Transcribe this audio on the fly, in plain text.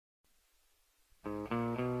One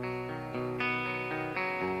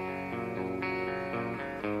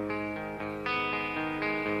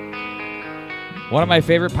of my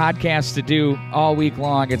favorite podcasts to do all week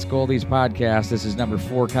long. It's Goldie's podcast. This is number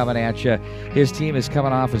 4 coming at you. His team is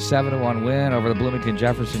coming off a 7-1 win over the Bloomington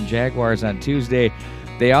Jefferson Jaguars on Tuesday.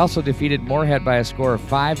 They also defeated Moorhead by a score of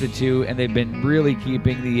 5-2, and they've been really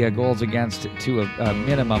keeping the goals against to a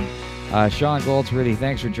minimum. Sean Goldsworthy,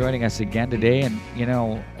 thanks for joining us again today. And,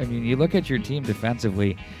 you look at your team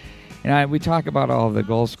defensively, we talk about all of the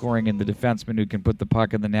goal scoring and the defenseman who can put the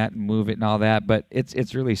puck in the net and move it and all that, but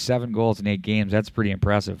it's really 7 goals in 8 games. That's pretty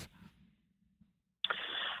impressive.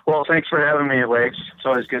 Well, thanks for having me, Legs. It's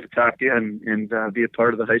always good to talk to you and be a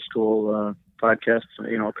part of the high school podcast,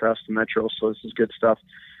 across the metro. So this is good stuff.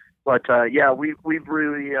 But we've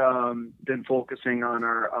really been focusing on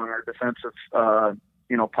our defensive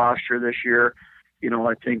posture this year.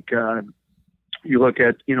 I think you look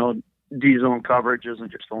at D-zone coverage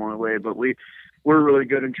isn't just the only way, but we're really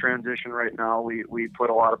good in transition right now. We put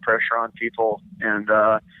a lot of pressure on people, and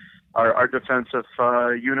our defensive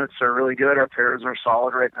units are really good. Our pairs are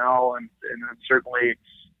solid right now, and certainly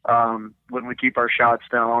when we keep our shots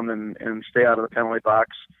down and stay out of the penalty box,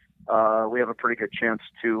 we have a pretty good chance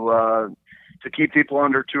to keep people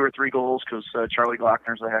under 2 or 3 goals, because Charlie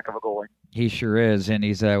Glockner's a heck of a goalie. He sure is, and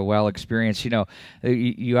he's well experienced.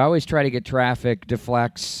 You always try to get traffic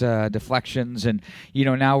deflections, and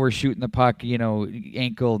now we're shooting the puck,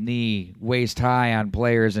 ankle, knee, waist high on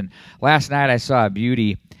players. And last night I saw a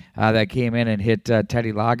beauty that came in and hit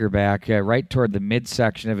Teddy Lagerback right toward the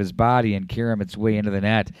midsection of his body and carry its way into the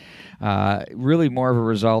net. Really more of a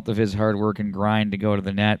result of his hard work and grind to go to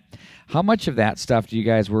the net. How much of that stuff do you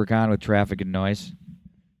guys work on with traffic and noise?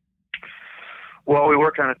 Well, we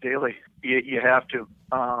work on it daily. You have to.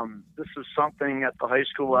 This is something at the high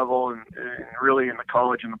school level and really in the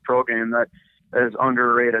college and the pro game that is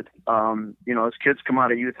underrated. As kids come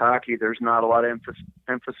out of youth hockey, there's not a lot of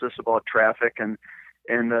emphasis about traffic and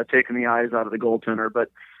taking the eyes out of the goaltender. But,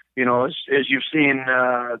 as you've seen,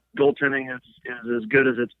 goaltending is as good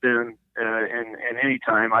as it's been in any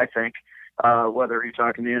time, I think, whether you're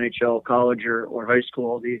talking the NHL, college, or high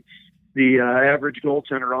school. The average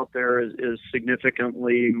goaltender out there is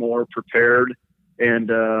significantly more prepared and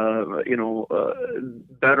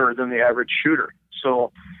better than the average shooter.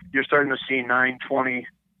 So you're starting to see 9-20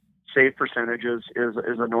 save percentages is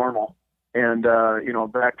a normal. And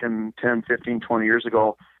back in 10, 15, 20 years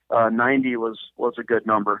ago, 90 was a good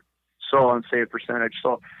number. So on save percentage.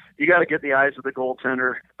 So you got to get the eyes of the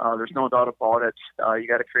goaltender. There's no doubt about it. You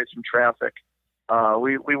got to create some traffic.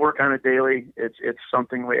 We work on it daily. It's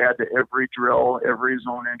something we add to every drill, every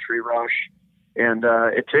zone entry rush, and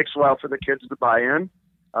it takes a while for the kids to buy in.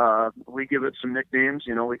 We give it some nicknames.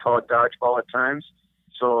 We call it dodgeball at times,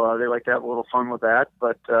 so they like to have a little fun with that.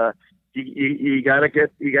 But you gotta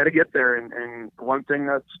get there. And one thing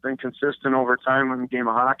that's been consistent over time in the game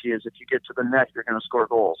of hockey is if you get to the net, you're going to score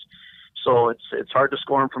goals. So it's hard to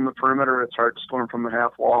score them from the perimeter. It's hard to score them from the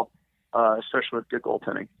half wall. Especially with good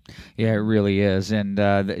goaltending. Yeah, it really is. And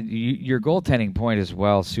your goaltending point is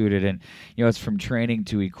well suited. And, it's from training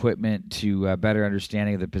to equipment to better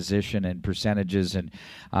understanding of the position and percentages. And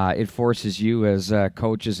it forces you as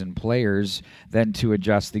coaches and players then to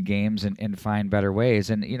adjust the games and find better ways.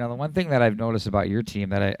 And, the one thing that I've noticed about your team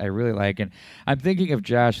that I really like, and I'm thinking of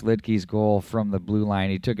Josh Litke's goal from the blue line.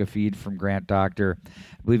 He took a feed from Grant Doctor.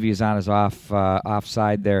 I believe he was on his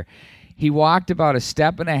offside there. He walked about a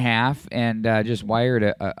step and a half and just wired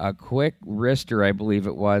a quick wrister, I believe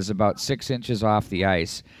it was, about 6 inches off the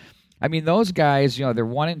ice. I mean, those guys, they're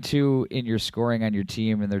 1 and 2 in your scoring on your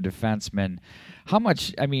team and they're defensemen. How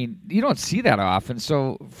much, you don't see that often.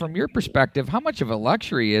 So from your perspective, how much of a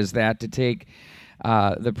luxury is that to take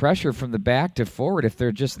the pressure from the back to forward if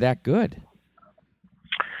they're just that good?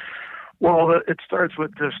 Well, it starts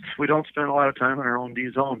with just we don't spend a lot of time in our own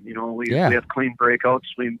D zone. We have clean breakouts.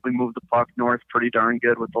 We move the puck north pretty darn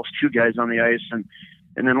good with those 2 guys on the ice, and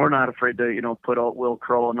then we're not afraid to put out Will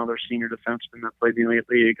Crow, another senior defenseman that played in the elite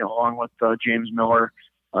league, along with James Miller,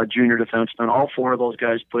 junior defenseman. All 4 of those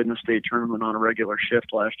guys played in the state tournament on a regular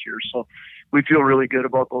shift last year, so we feel really good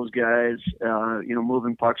about those guys.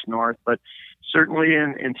 Moving pucks north, but certainly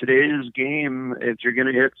in today's game, if you're going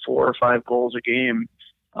to hit 4 or 5 goals a game.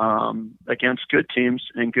 Against good teams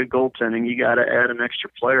and good goaltending, you got to add an extra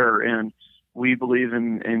player, and we believe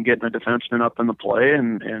in getting a defenseman up in the play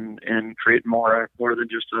and create more than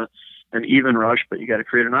just an even rush, but you got to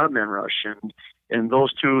create an odd man rush, and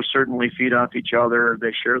those 2 certainly feed off each other.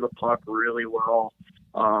 They share the puck really well.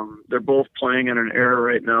 They're both playing in an era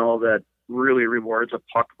right now that really rewards a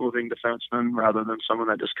puck-moving defenseman rather than someone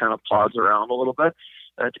that just kind of plods around a little bit.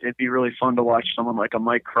 It'd be really fun to watch someone like a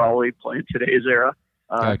Mike Crowley play in today's era.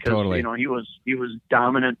 Totally. You know, he was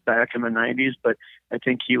dominant back in the 90s, but I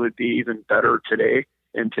think he would be even better today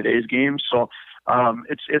in today's game. So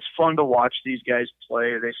it's fun to watch these guys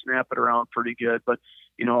play. They snap it around pretty good. But,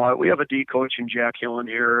 you know, we have a D coach in Jack Hillen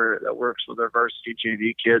here that works with our varsity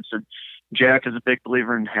JV kids. And Jack is a big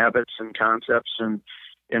believer in habits and concepts and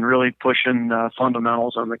really pushing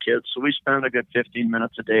fundamentals on the kids. So we spend a good 15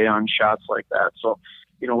 minutes a day on shots like that. So,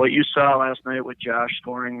 you know, what you saw last night with Josh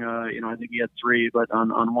scoring, you know, I think he had 3, but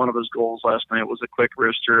on one of his goals last night was a quick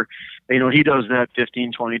wrister. You know, he does that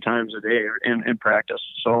 15, 20 times a day in practice.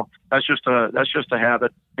 So that's just a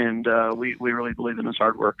habit, and we really believe in his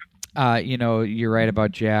hard work. You know, you're right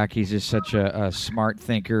about Jack. He's just such a smart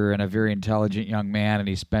thinker and a very intelligent young man, and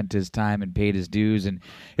he spent his time and paid his dues. And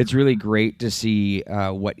it's really great to see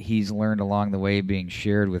what he's learned along the way being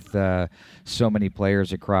shared with so many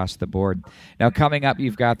players across the board. Now, coming up,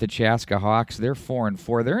 you've got the Chaska Hawks. They're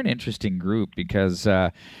 4-4. They're an interesting group because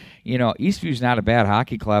you know, Eastview's not a bad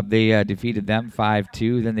hockey club. They defeated them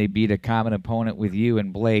 5-2. Then they beat a common opponent with you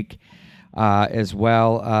and Blake. As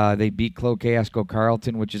well. They beat Cloquet-Esco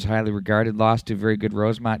Carleton, which is highly regarded, lost to a very good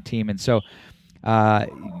Rosemont team. And so,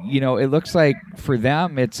 you know, it looks like for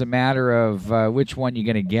them it's a matter of which one you're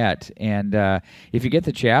going to get. And if you get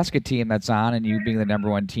the Chaska team that's on, and you being the number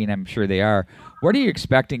 1 team, I'm sure they are, what are you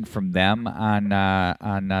expecting from them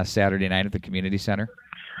on Saturday night at the Community Center?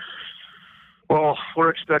 Well, we're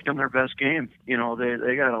expecting their best game. You know,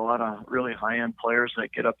 they got a lot of really high-end players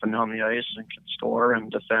that get up and down the ice and can score and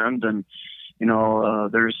defend. And, you know,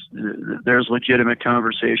 there's legitimate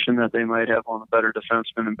conversation that they might have one of the better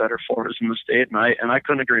defensemen and better forwards in the state. And I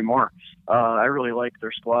couldn't agree more. I really like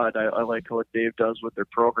their squad. I like what Dave does with their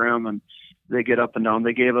program, and they get up and down.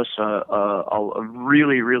 They gave us a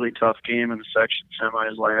really, really tough game in the section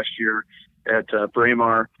semis last year at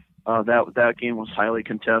Braemar. That game was highly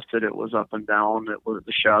contested. It was up and down.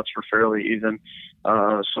 The shots were fairly even.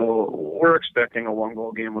 So we're expecting a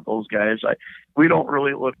 1-goal game with those guys. We don't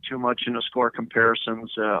really look too much into score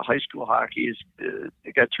comparisons. High school hockey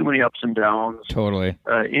it got too many ups and downs. Totally.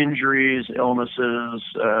 Injuries, illnesses,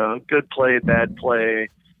 good play, bad play.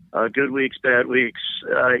 Good weeks, bad weeks,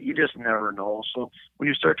 you just never know. So when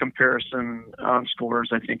you start comparison on scores,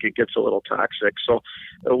 I think it gets a little toxic. So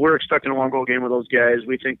we're expecting a 1-goal game with those guys.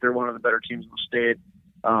 We think they're one of the better teams in the state.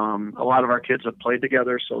 A lot of our kids have played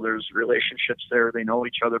together, so there's relationships there. They know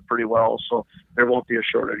each other pretty well, so there won't be a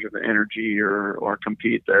shortage of energy or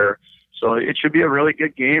compete there. So it should be a really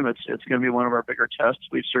good game. It's going to be one of our bigger tests.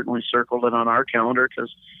 We've certainly circled it on our calendar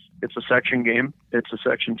because it's a section game. It's a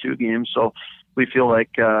Section 2 game, so we feel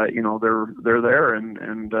like you know, they're there,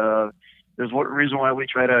 and there's one reason why we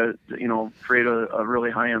try to, you know, create a really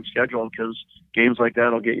high-end schedule, because games like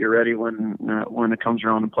that will get you ready when it comes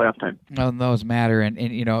around in playoff time. Well, those matter, and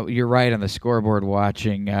you know, you're right on the scoreboard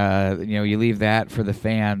watching. You know, you leave that for the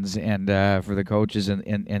fans and for the coaches and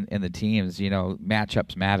the teams. You know,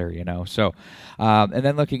 matchups matter. You know, so and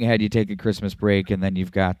then looking ahead, you take a Christmas break, and then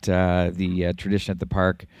you've got the tradition at the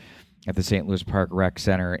park. At the St. Louis Park Rec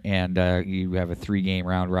Center, and you have a 3-game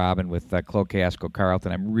round robin with Cloquet-Esco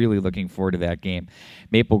Carleton. I'm really looking forward to that game.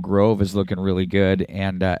 Maple Grove is looking really good,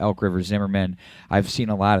 and Elk River Zimmerman, I've seen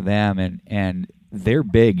a lot of them, and they're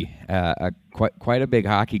big, quite a big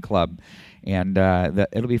hockey club, and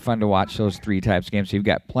it'll be fun to watch those 3 types of games. So you've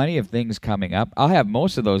got plenty of things coming up. I'll have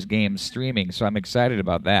most of those games streaming, so I'm excited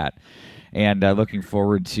about that, and looking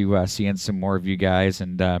forward to seeing some more of you guys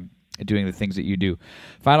and doing the things that you do.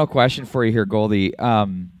 Final question for you here, Goldie.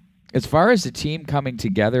 As far as the team coming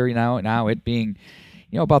together, now it being,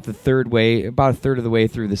 you know, about a third of the way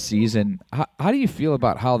through the season, how do you feel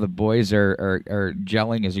about how the boys are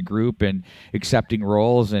gelling as a group and accepting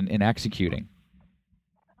roles and executing?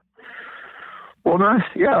 Well,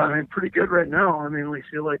 I mean, pretty good right now. I mean, we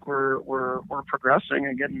feel like we're progressing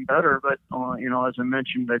and getting better. But you know, as I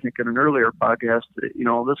mentioned, I think in an earlier podcast, you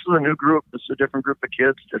know, this is a new group. This is a different group of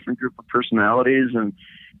kids, different group of personalities, and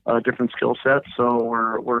different skill sets. So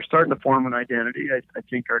we're starting to form an identity. I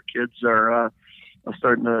think our kids are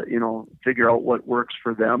starting to, you know, figure out what works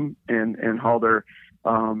for them and how their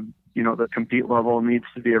you know, the compete level needs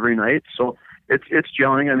to be every night. So it's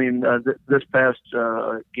gelling. I mean, this past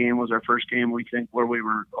game was our first game, we think, where we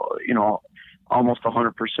were, you know, almost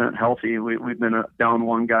 100% healthy. We've been down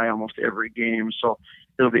one guy almost every game. So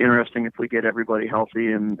it'll be interesting if we get everybody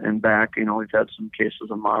healthy and back. You know, we've had some cases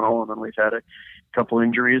of mono, and then we've had a couple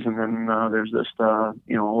injuries, and then there's this,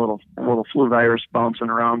 you know, a little flu virus bouncing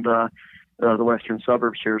around the western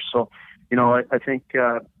suburbs here. So I think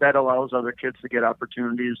that allows other kids to get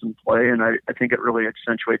opportunities and play, and I think it really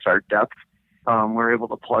accentuates our depth. We're able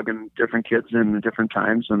to plug in different kids in at different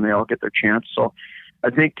times, and they all get their chance. So I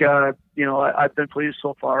think, I've been pleased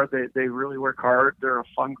so far. They really work hard. They're a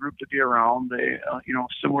fun group to be around. They,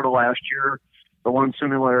 similar to last year, the one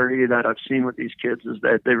similarity that I've seen with these kids is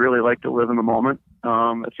that they really like to live in the moment.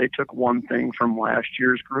 If they took one thing from last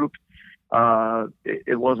year's group,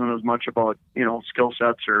 it wasn't as much about, skill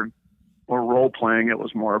sets or role playing. It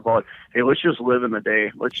was more about, hey, let's just live in the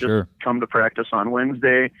day. Let's just come to practice on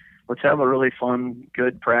Wednesday. Let's have a really fun,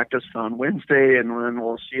 good practice on Wednesday, and then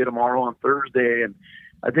we'll see you tomorrow on Thursday. And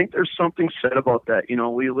I think there's something said about that.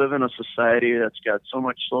 We live in a society that's got so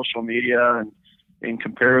much social media and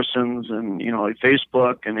comparisons and,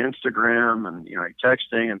 Facebook and Instagram and,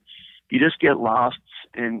 texting, and you just get lost.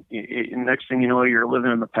 And next thing you know, you're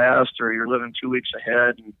living in the past, or you're living 2 weeks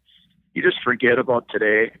ahead, and you just forget about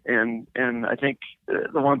today. And I think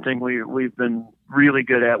the one thing we've been really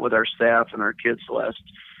good at with our staff and our kids the last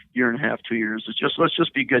year and a half, 2 years, is let's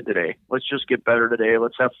just be good today. Let's just get better today.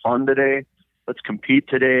 Let's have fun today. Let's compete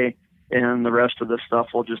today. And the rest of this stuff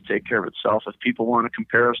will just take care of itself. If people want to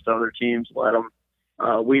compare us to other teams, let them.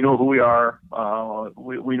 We know who we are.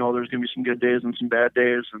 We know there's going to be some good days and some bad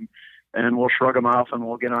days, and we'll shrug them off and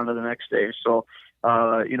we'll get on to the next day. So,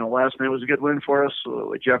 last night was a good win for us.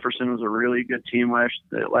 Jefferson was a really good team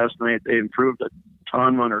last night. They improved a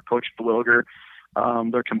ton under Coach Wilger.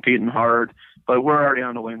 They're competing hard, but we're already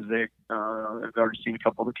on to Wednesday. I've already seen a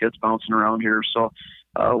couple of the kids bouncing around here. So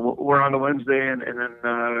we're on to Wednesday, and then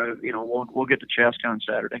we'll get to Chaska on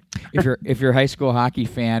Saturday. If you're a high school hockey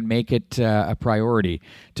fan, make it a priority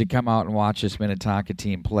to come out and watch this Minnetonka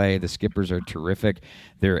team play. The Skippers are terrific.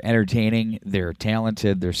 They're entertaining. They're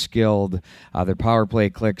talented. They're skilled. Their power play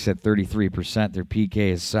clicks at 33%. Their PK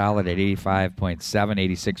is solid at 85.7,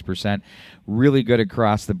 86%. Really good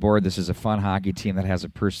across the board. This is a fun hockey team that has a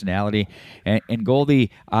personality. And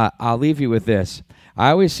Goldie, I'll leave you with this. I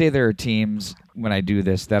always say there are teams, when I do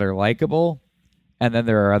this, that are likable, and then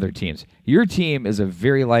there are other teams. Your team is a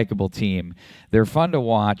very likable team. They're fun to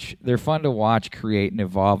watch. They're fun to watch, create, and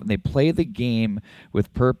evolve, and they play the game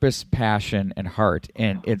with purpose, passion, and heart.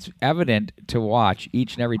 And it's evident to watch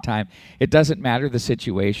each and every time. It doesn't matter the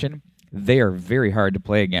situation. They are very hard to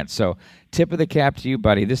play against. So tip of the cap to you,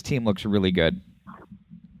 buddy. This team looks really good.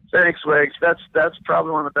 Thanks, Wags. That's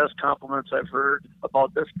probably one of the best compliments I've heard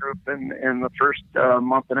about this group in the first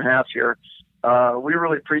month and a half here. We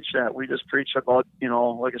really preach that. We just preach about,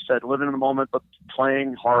 like I said, living in the moment, but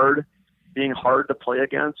playing hard, being hard to play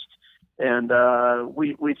against. And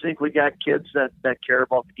we think we got kids that care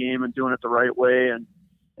about the game and doing it the right way.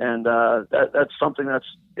 And that's something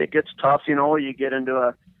it gets tough. You get into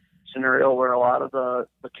a scenario where a lot of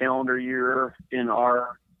the calendar year in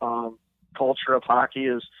our culture of hockey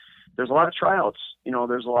is there's a lot of tryouts.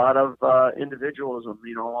 There's a lot of individualism.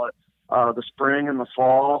 The spring and the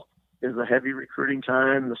fall is a heavy recruiting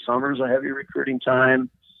time. The summer's a heavy recruiting time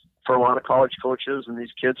for a lot of college coaches, and these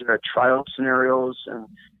kids are at tryout scenarios,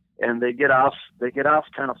 and they get off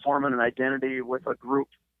kind of forming an identity with a group.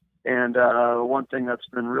 And one thing that's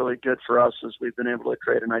been really good for us is we've been able to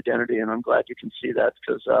create an identity, and I'm glad you can see that,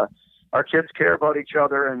 because our kids care about each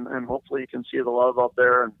other, and hopefully you can see the love out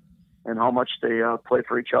there and how much they play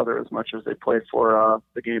for each other as much as they play for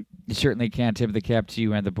the game. You certainly can. Tip of the cap to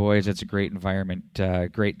you and the boys. It's a great environment,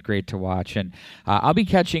 great to watch. And I'll be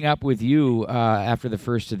catching up with you after the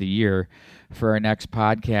first of the year for our next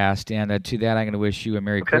podcast. And to that, I'm going to wish you a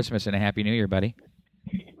Merry Christmas and a Happy New Year, buddy.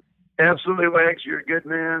 Absolutely, Wags. You're a good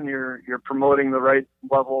man. You're promoting the right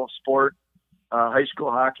level of sport. High school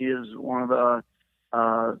hockey is one of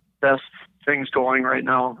the best things going right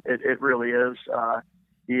now. It really is.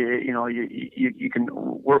 You can.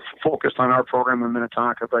 We're focused on our program in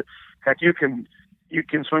Minnetonka, but heck, you can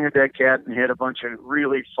swing a dead cat and hit a bunch of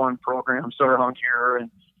really fun programs around here and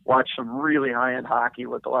watch some really high-end hockey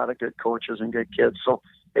with a lot of good coaches and good kids. So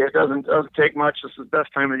it doesn't take much. This is the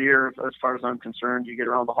best time of the year as far as I'm concerned. You get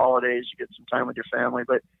around the holidays, you get some time with your family,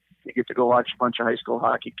 but you get to go watch a bunch of high school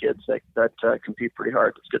hockey kids that compete pretty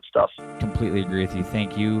hard. It's good stuff. Completely agree with you.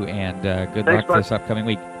 Thank you, and good Thanks, luck bud. this upcoming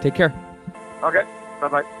week. Take care. Okay.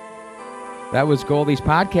 Bye-bye. That was Goldie's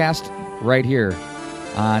podcast right here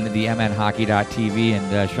on the MNHockey.tv,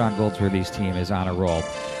 and Sean Goldsworthy's team is on a roll.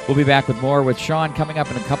 We'll be back with more with Sean coming up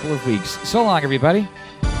in a couple of weeks. So long, everybody.